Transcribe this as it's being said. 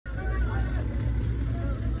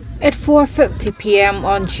At 4:50 p.m.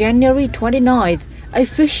 on January 29th, a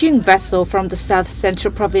fishing vessel from the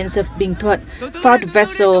south-central province of Binh Thuận found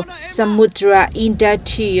vessel Samudra Indah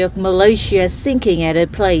II of Malaysia sinking at a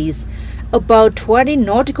place about 20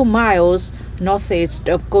 nautical miles northeast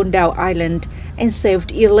of Gondau Island and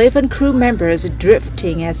saved 11 crew members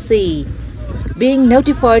drifting at sea. Being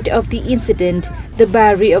notified of the incident, the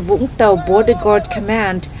Barri of Vũng Tàu Border Guard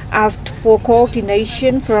Command asked for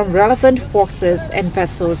coordination from relevant forces and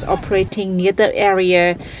vessels operating near the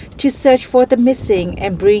area to search for the missing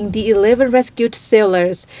and bring the 11 rescued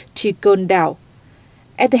sailors to Gondau.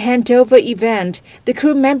 At the handover event, the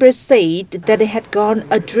crew members said that they had gone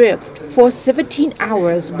adrift for 17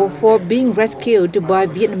 hours before being rescued by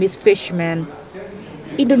Vietnamese fishermen.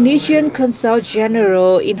 Indonesian Consul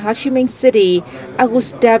General in Ho Chi Minh City,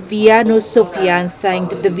 Agustaviano Sofian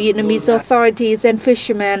thanked the Vietnamese authorities and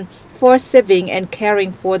fishermen for saving and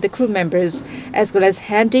caring for the crew members, as well as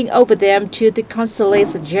handing over them to the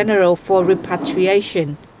consulates general for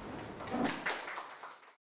repatriation.